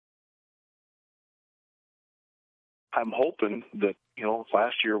I'm hoping that,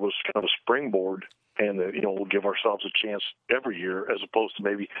 last year was kind of a springboard and that, we'll give ourselves a chance every year as opposed to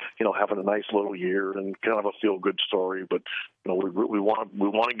maybe, having a nice little year and kind of a feel-good story. But, we want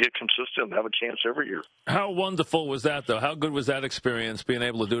to get consistent and have a chance every year. How wonderful was that, though? How good was that experience, being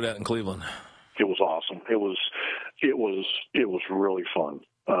able to do that in Cleveland? It was awesome. It was really fun.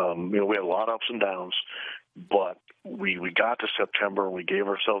 We had a lot of ups and downs, but we got to September and we gave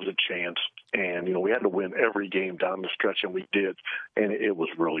ourselves a chance, and we had to win every game down the stretch, and we did, and it was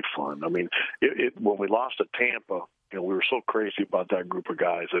really fun. I mean, when we lost to Tampa, we were so crazy about that group of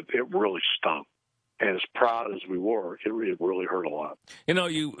guys that it really stung. And as proud as we were, it really hurt a lot.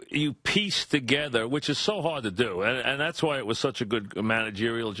 You piece together, which is so hard to do, and that's why it was such a good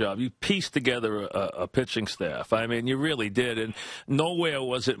managerial job. You pieced together a pitching staff. I mean, you really did, and nowhere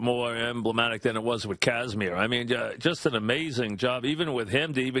was it more emblematic than it was with Kazmir. I mean, just an amazing job, even with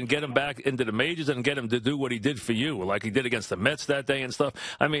him, to even get him back into the majors and get him to do what he did for you, like he did against the Mets that day and stuff.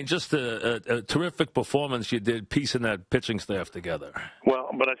 I mean, just a terrific performance you did piecing that pitching staff together. Well,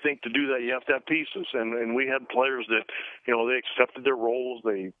 but I think to do that, you have to have pieces. And we had players that, they accepted their roles.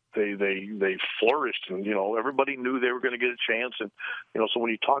 They flourished, and everybody knew they were going to get a chance. And so when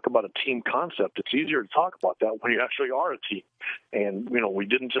you talk about a team concept, it's easier to talk about that when you actually are a team. And we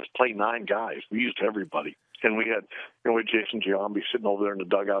didn't just play 9 guys; we used everybody. And we had Jason Giambi sitting over there in the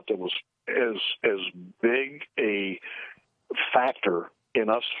dugout that was as big a factor in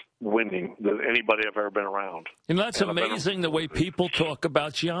us winning than anybody I've ever been around. That's amazing the way people talk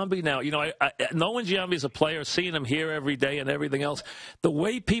about Giambi now. Knowing Giambi as a player, seeing him here every day and everything else, the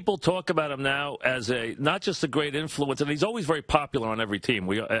way people talk about him now as not just a great influence, and he's always very popular on every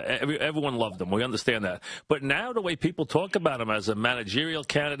team. Everyone loved him. We understand that. But now the way people talk about him as a managerial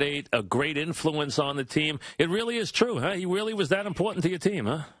candidate, a great influence on the team, it really is true, huh? He really was that important to your team,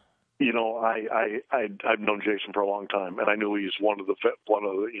 huh? I've known Jason for a long time, and I knew he's one of the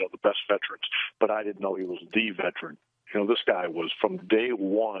the best veterans, but I didn't know he was the veteran. This guy was, from day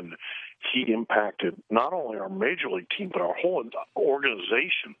one, he impacted not only our major league team, but our whole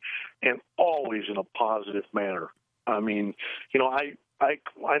organization, and always in a positive manner. I mean, I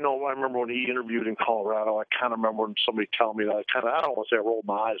know. I remember when he interviewed in Colorado. I kind of remember when somebody telling me that. I don't want to say I rolled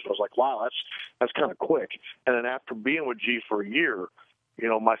my eyes, but I was like, "Wow, that's kind of quick." And then after being with G for a year,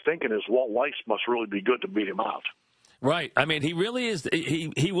 my thinking is Walt Weiss must really be good to beat him out. Right. I mean, he really is.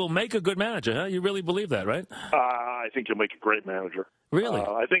 He will make a good manager, huh? You really believe that, right? I think he'll make a great manager. Really?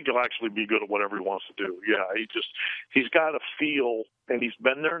 I think he'll actually be good at whatever he wants to do. Yeah, he's got a feel, and he's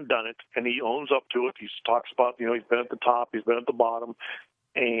been there and done it, and he owns up to it. He talks about, he's been at the top, he's been at the bottom,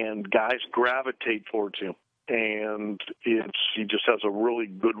 and guys gravitate towards him. And he just has a really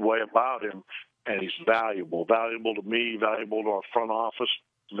good way about him. And he's valuable to me, valuable to our front office,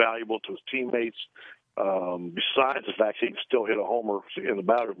 valuable to his teammates. Besides the fact he can still hit a homer in the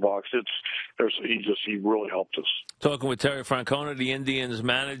batter's box, he really helped us. Talking with Terry Francona, the Indians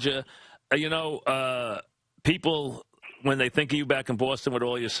manager, people, when they think of you back in Boston with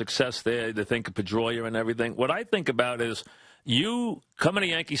all your success there, they think of Pedroia and everything. What I think about is you coming to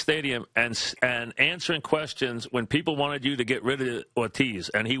Yankee Stadium and answering questions when people wanted you to get rid of Ortiz,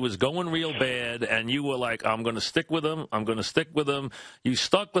 and he was going real bad, and you were like, I'm going to stick with him. I'm going to stick with him. You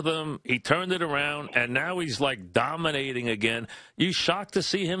stuck with him. He turned it around, and now he's like dominating again. You shocked to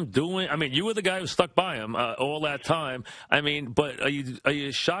see him doing? I mean, you were the guy who stuck by him all that time. I mean, but are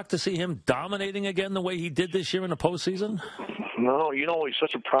you shocked to see him dominating again the way he did this year in the postseason? No, he's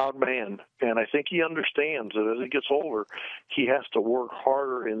such a proud man, and I think he understands that as he gets older, he has to work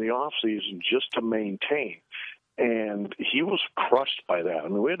harder in the off season just to maintain. And he was crushed by that. I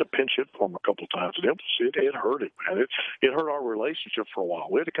mean, we had to pinch hit for him a couple of times. It hurt him, man. It hurt our relationship for a while.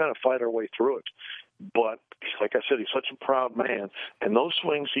 We had to kind of fight our way through it. But like I said, he's such a proud man. And those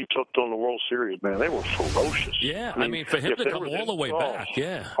swings he took on the World Series, man, they were ferocious. Yeah, I mean for him to come all the way back,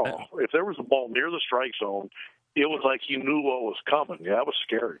 yeah. If there was a ball near the strike zone, it was like you knew what was coming. Yeah, it was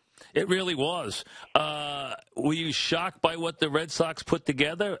scary. It really was. Were you shocked by what the Red Sox put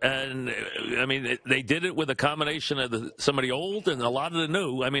together? And, I mean, they did it with a combination of some of the old and a lot of the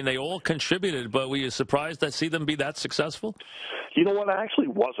new. I mean, they all contributed, but were you surprised to see them be that successful? You know what? I actually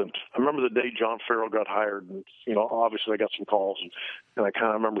wasn't. I remember the day John Farrell got hired, and, obviously I got some calls, and I kind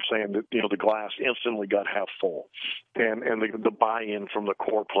of remember saying that, the glass instantly got half full. And the buy-in from the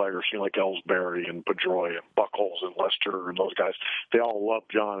core players, like Ellsbury and Pedroia and Buchholz and Lester and those guys, they all loved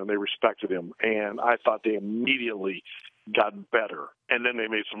John and they respected him. And I thought they immediately got better. And then they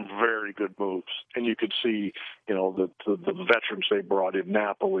made some very good moves. And you could see, the veterans they brought in,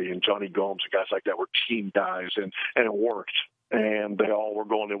 Napoli and Johnny Gomes and guys like that were team guys, and it worked. and they all were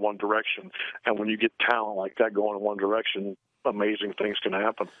going in one direction. And when you get talent like that going in one direction, amazing things can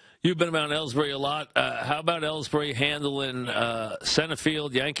happen. You've been around Ellsbury a lot. How about Ellsbury handling center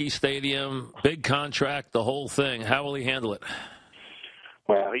field, Yankee Stadium, big contract, the whole thing? How will he handle it?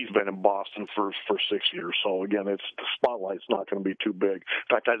 Well, he's been in Boston for 6 years, so again, the spotlight's not going to be too big. In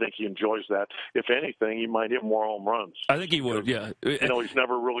fact, I think he enjoys that. If anything, he might hit more home runs. I think he would, yeah. He's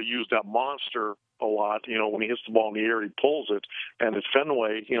never really used that monster a lot. When he hits the ball in the air, he pulls it. And at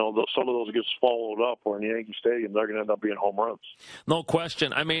Fenway, some of those get followed up, or in Yankee Stadium, they're going to end up being home runs. No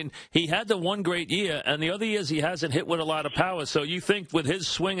question. I mean, he had the one great year, and the other years he hasn't hit with a lot of power. So you think with his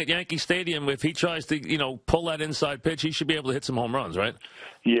swing at Yankee Stadium, if he tries to, pull that inside pitch, he should be able to hit some home runs, right?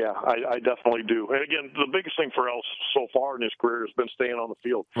 Yeah, I definitely do. And again, the biggest thing for Els so far in his career has been staying on the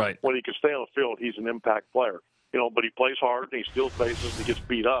field. Right. When he can stay on the field, he's an impact player. But he plays hard, and he steals bases, and he gets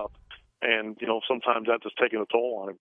beat up. And, sometimes that's just taking a toll on him.